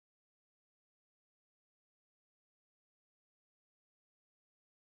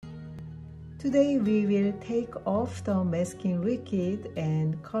Today we will take off the masking liquid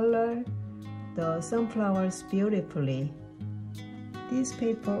and color the sunflowers beautifully. This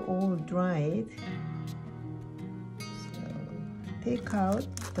paper all dried, so take out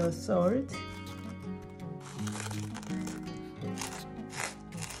the salt.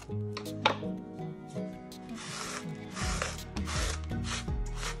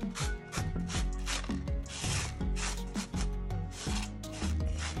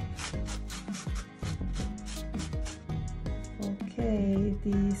 Okay,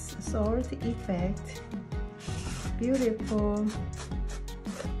 this salt effect, beautiful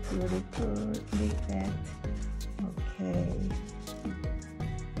effect. Okay.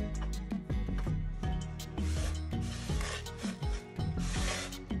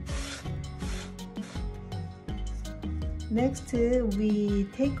 Next, we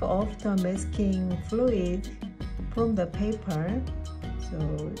take off the masking fluid from the paper.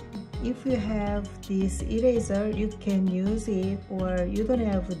 So if you have this eraser, you can use it, or you don't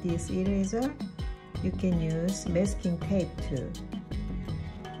have this eraser, you can use masking tape too.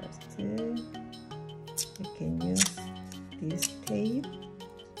 First, you can use this tape.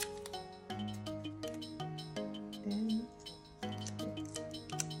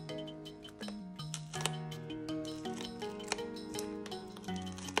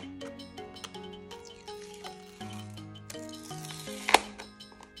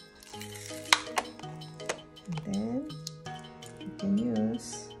 Then you can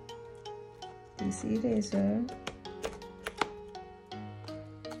use this eraser.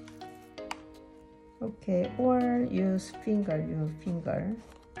 Okay, or use your finger.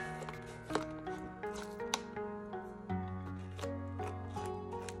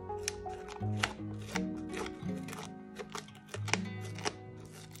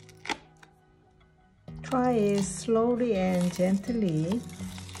 Try it slowly and gently.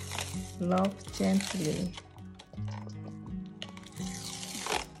 Rub gently.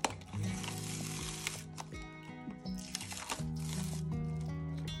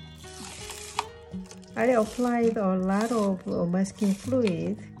 I applied a lot of masking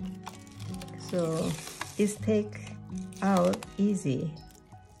fluid, so it's take out easy.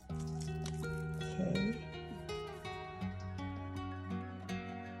 Okay.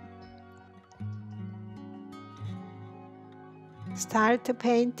 Start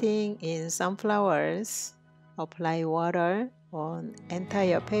painting in sunflowers. Apply water on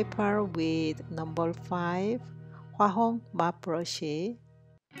entire paper with number 5 화홍 mop brush.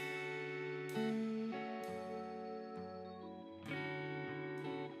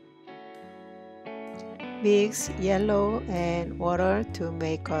 Mix yellow and water to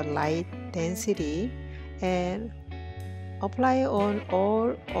make a light density and apply on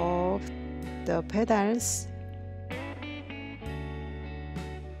all of the petals,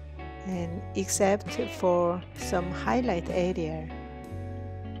 and except for some highlight area.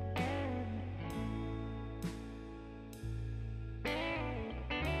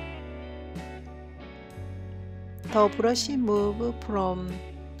 The brush move from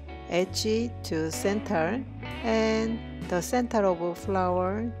edge to center and the center of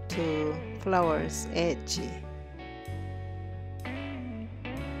flower to flower's edge.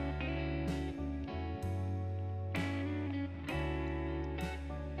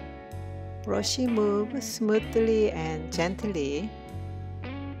 Brush move smoothly and gently.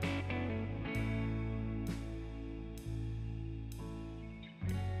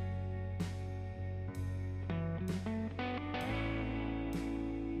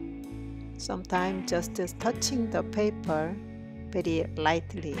 Sometimes just touching the paper very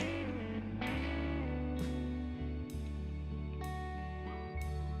lightly.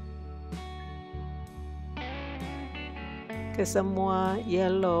 Get some more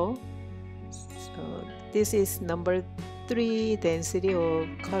yellow. So this is number 3 density of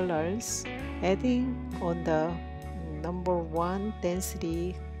colors, adding on the number 1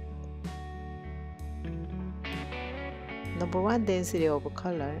 density of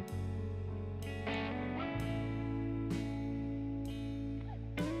color.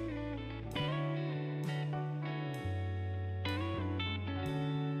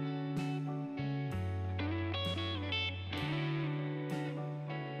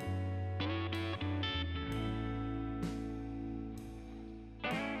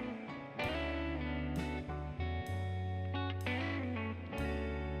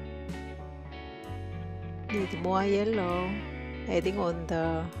 Need more yellow, adding on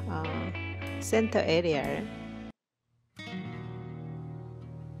the center area.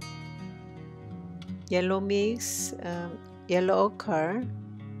 Yellow mix, yellow ochre,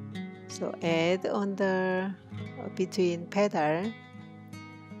 so add on the between petal.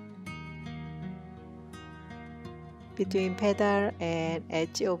 between petal and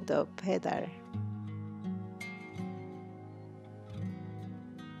edge of the petal.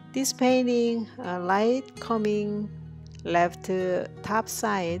 This painting light coming left top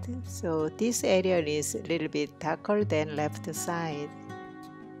side, so this area is a little bit darker than left side.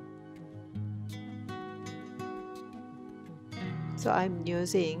 So I'm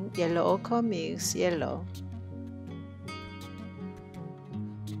using yellow ochre mix yellow.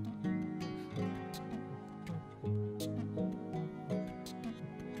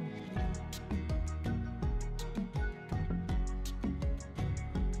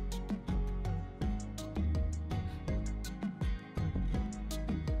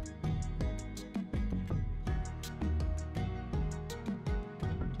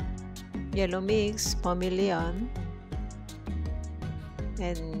 Yellow mix vermilion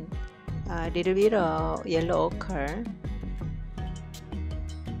and a little bit of yellow ochre.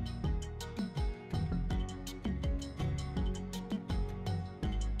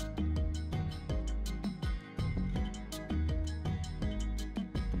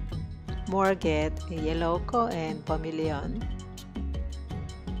 More get yellow ochre and vermilion.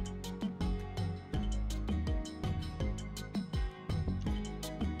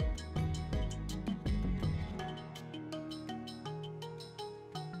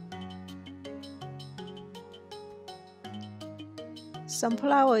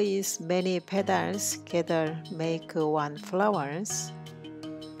 Sunflower is many petals together make one flowers.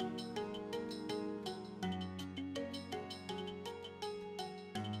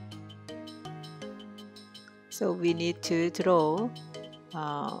 So we need to draw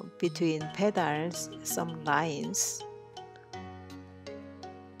between petals some lines.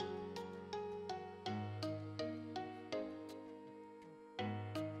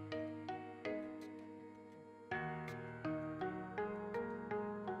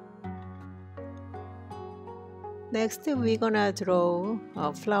 Next, we're gonna draw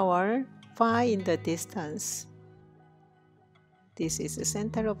a flower far in the distance. This is the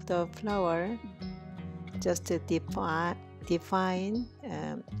center of the flower. Just to define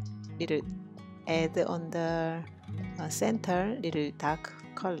little add on the center little dark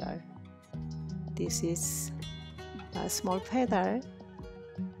color. This is a small petal.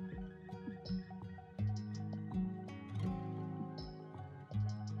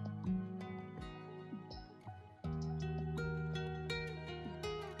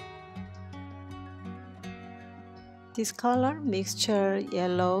 This color mixture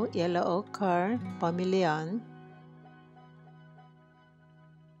yellow, yellow ochre, vermilion.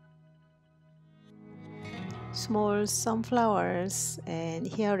 Small sunflowers and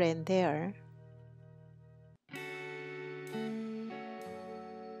here and there.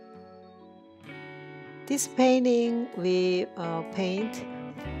 This painting we paint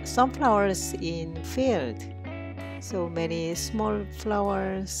sunflowers in field. So many small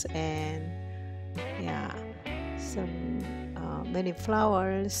flowers and many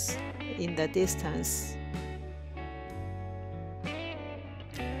flowers in the distance.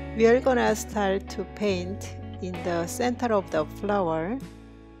 We are gonna start to paint in the center of the flower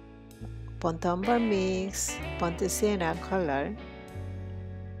burnt umber mix, burnt sienna color.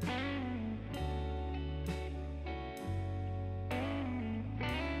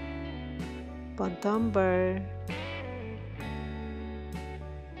 Burnt umber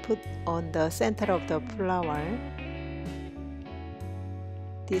put on the center of the flower.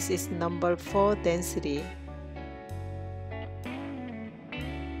 This is number 4 density.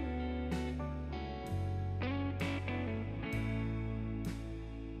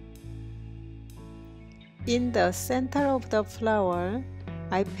 In the center of the flower,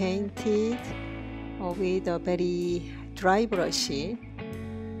 I painted with a very dry brush.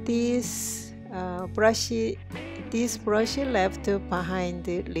 This brush left behind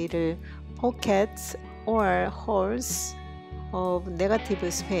little pockets or holes of negative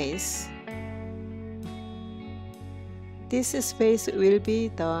space. This space will be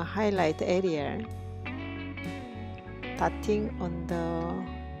the highlight area. Dotting on the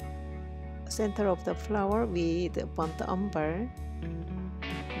center of the flower with burnt umber,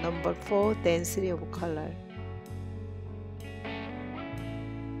 number 4 density of color.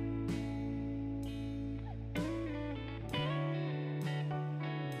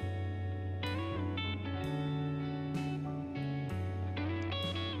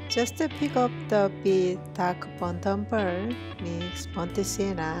 Just to pick up the bit dark burnt umber mix burnt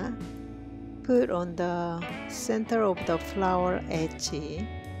sienna, put on the center of the flower edge.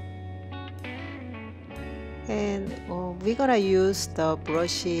 And we're gonna use the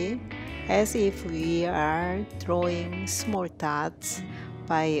brush as if we are drawing small dots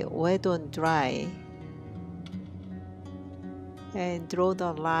by wet on dry. and draw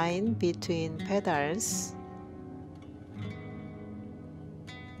the line between petals.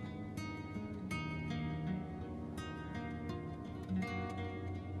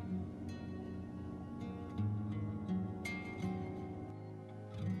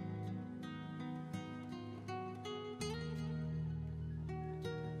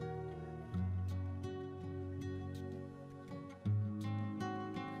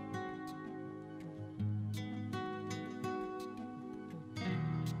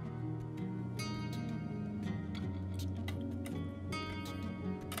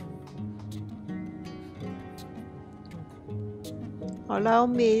 Allow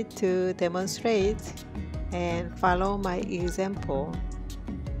me to demonstrate and follow my example.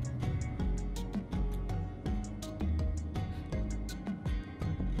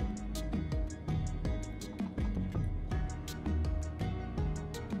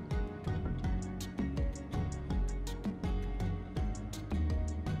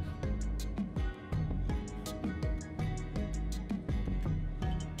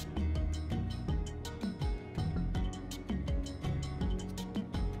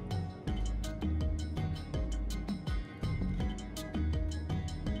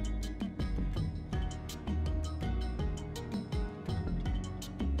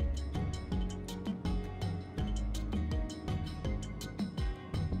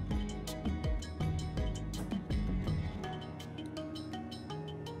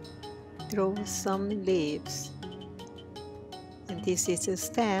 Draw some leaves, and this is a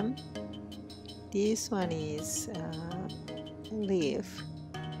stem. This one is a leaf,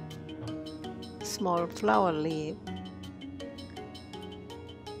 small flower leaf.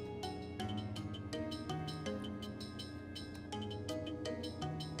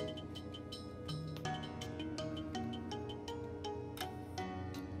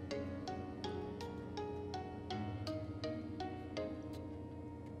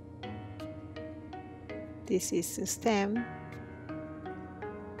 This is the stem.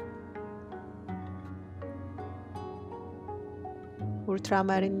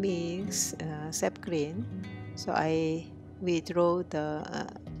 Ultramarine mix sap green. So I withdraw the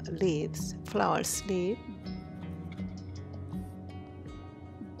leaves, flowers leaf.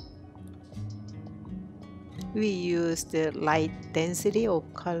 We use the light density of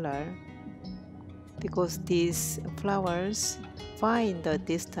color because these flowers far in the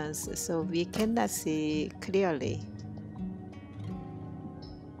distance, so we cannot see clearly.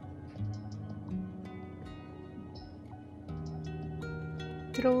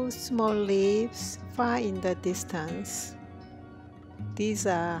 Draw small leaves far in the distance. These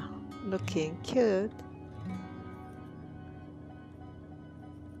are looking cute.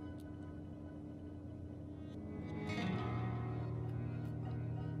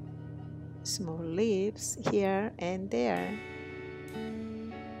 Small leaves here and there.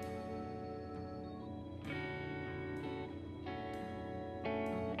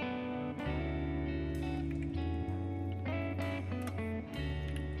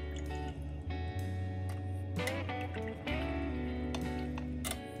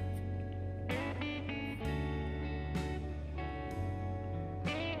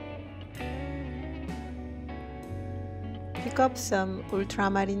 Pick up some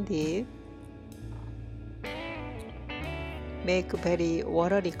ultramarine dip. Make very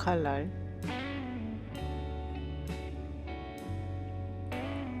watery color.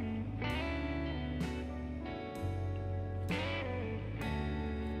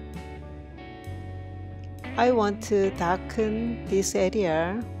 I want to darken this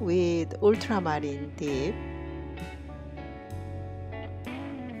area with ultramarine dip.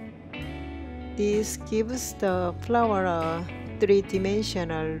 This gives the flower a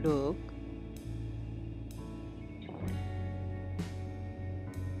three-dimensional look.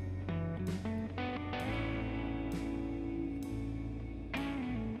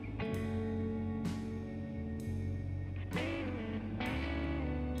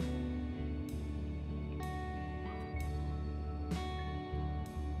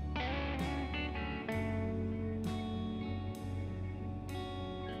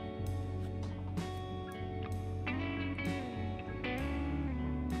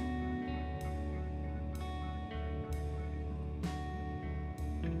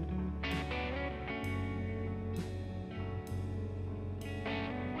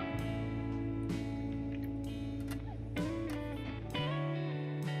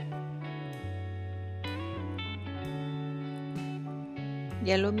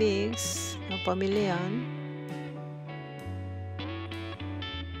 Yellow mix, vermilion.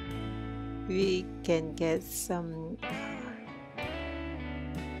 We can get some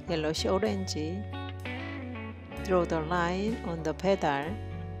yellowish orange. draw the line on the pedal.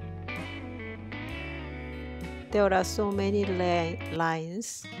 There are so many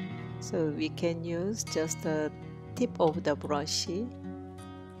lines, so we can use just the tip of the brush.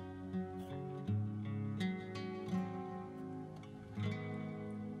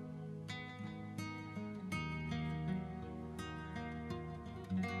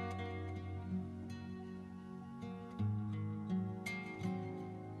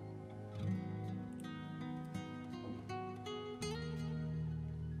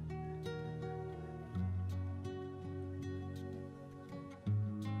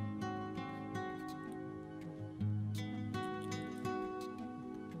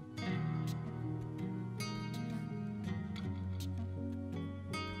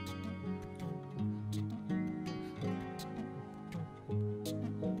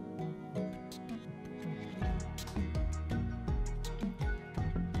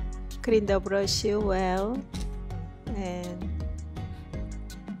 Clean the brush well and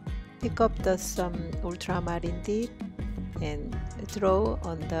pick up some ultramarine dip and draw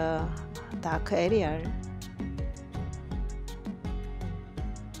on the dark area.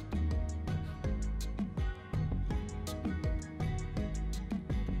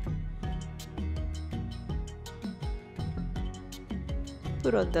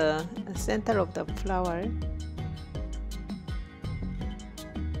 Put on the center of the flower.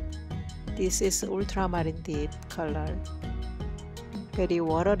 This is ultramarine deep color, very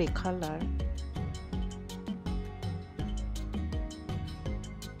watery color.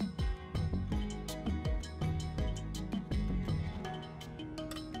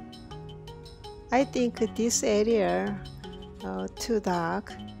 I think this area too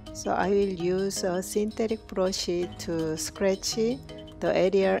dark, so I will use a synthetic brush to scratch the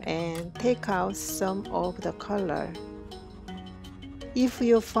area and take out some of the color. If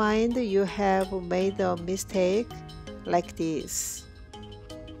you find you have made a mistake like this,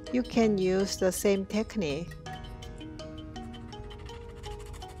 you can use the same technique.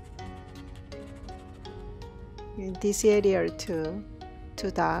 In this area too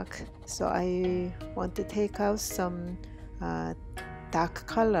dark, so I want to take out some dark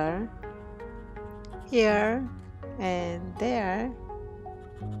color here and there.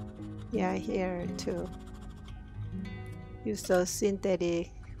 Yeah, here too. Use a synthetic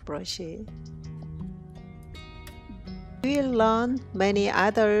brush. We will learn many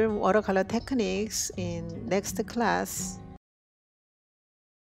other watercolor techniques in next class.